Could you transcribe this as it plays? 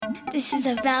This is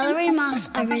a Valerie Moss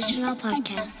original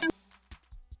podcast.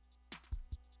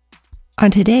 On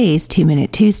today's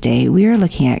 2-Minute Tuesday, we are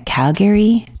looking at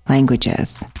Calgary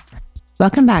languages.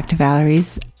 Welcome back to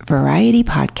Valerie's Variety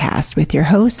Podcast with your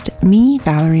host, me,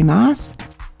 Valerie Moss.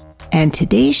 And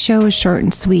today's show is short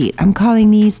and sweet. I'm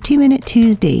calling these 2-Minute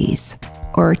Tuesdays,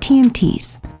 or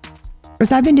TMTs.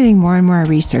 As I've been doing more and more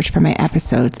research for my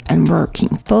episodes and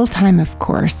working full-time, of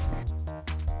course,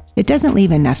 it doesn't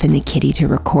leave enough in the kitty to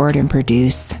record and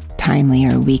produce timely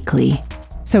or weekly.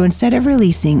 So instead of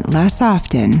releasing less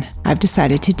often, I've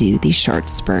decided to do these short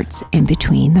spurts in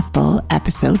between the full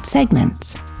episode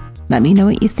segments. Let me know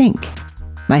what you think.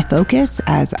 My focus,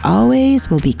 as always,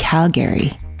 will be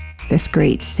Calgary, this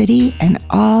great city and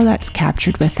all that's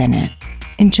captured within it.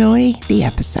 Enjoy the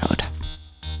episode.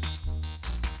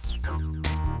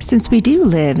 Since we do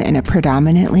live in a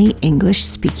predominantly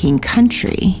English-speaking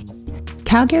country,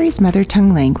 Calgary's mother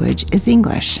tongue language is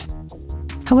English.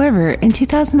 However, in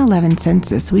 2011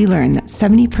 census, we learned that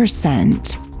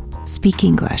 70% speak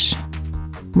English,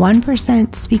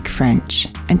 1% speak French,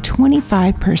 and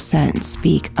 25%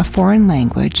 speak a foreign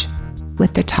language,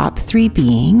 with the top three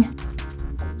being: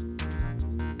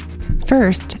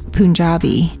 first,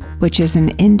 Punjabi, which is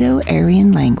an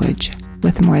Indo-Aryan language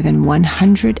with more than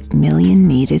 100 million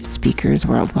native speakers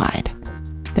worldwide.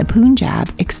 The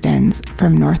Punjab extends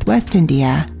from northwest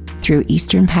India through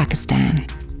eastern Pakistan.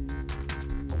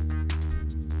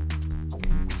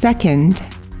 Second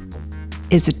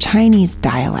is a Chinese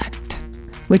dialect,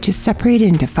 which is separated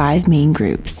into 5 main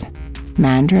groups: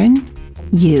 Mandarin,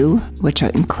 Yu, which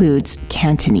includes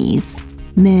Cantonese,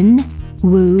 Min,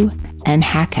 Wu, and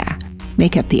Hakka,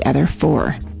 make up the other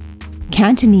 4.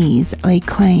 Cantonese lay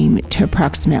claim to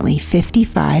approximately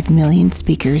 55 million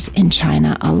speakers in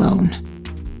China alone.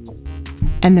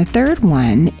 And the third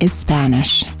one is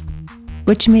Spanish,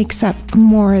 which makes up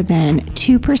more than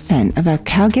 2% of our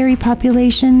Calgary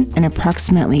population, and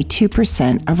approximately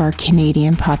 2% of our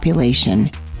Canadian population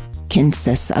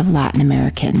consists of Latin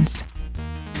Americans.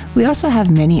 We also have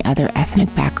many other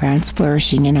ethnic backgrounds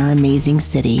flourishing in our amazing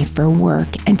city for work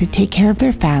and to take care of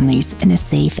their families in a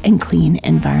safe and clean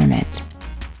environment.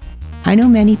 I know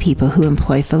many people who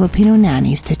employ Filipino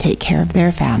nannies to take care of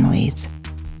their families.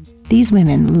 These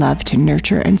women love to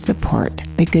nurture and support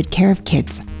the good care of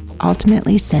kids,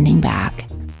 ultimately sending back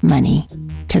money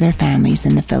to their families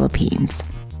in the Philippines.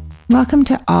 Welcome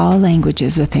to all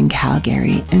languages within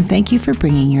Calgary, and thank you for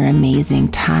bringing your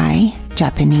amazing Thai,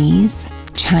 Japanese,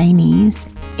 Chinese,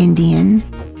 Indian,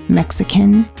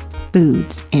 Mexican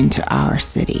foods into our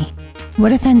city.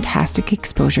 What a fantastic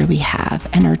exposure we have,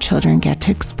 and our children get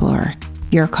to explore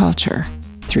your culture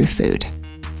through food.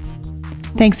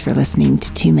 Thanks for listening to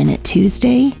 2-Minute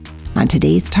Tuesday on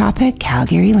today's topic,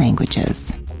 Calgary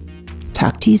languages.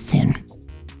 Talk to you soon.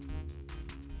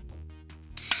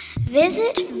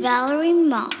 Visit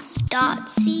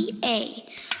valeriemoss.ca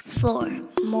for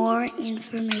more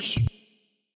information.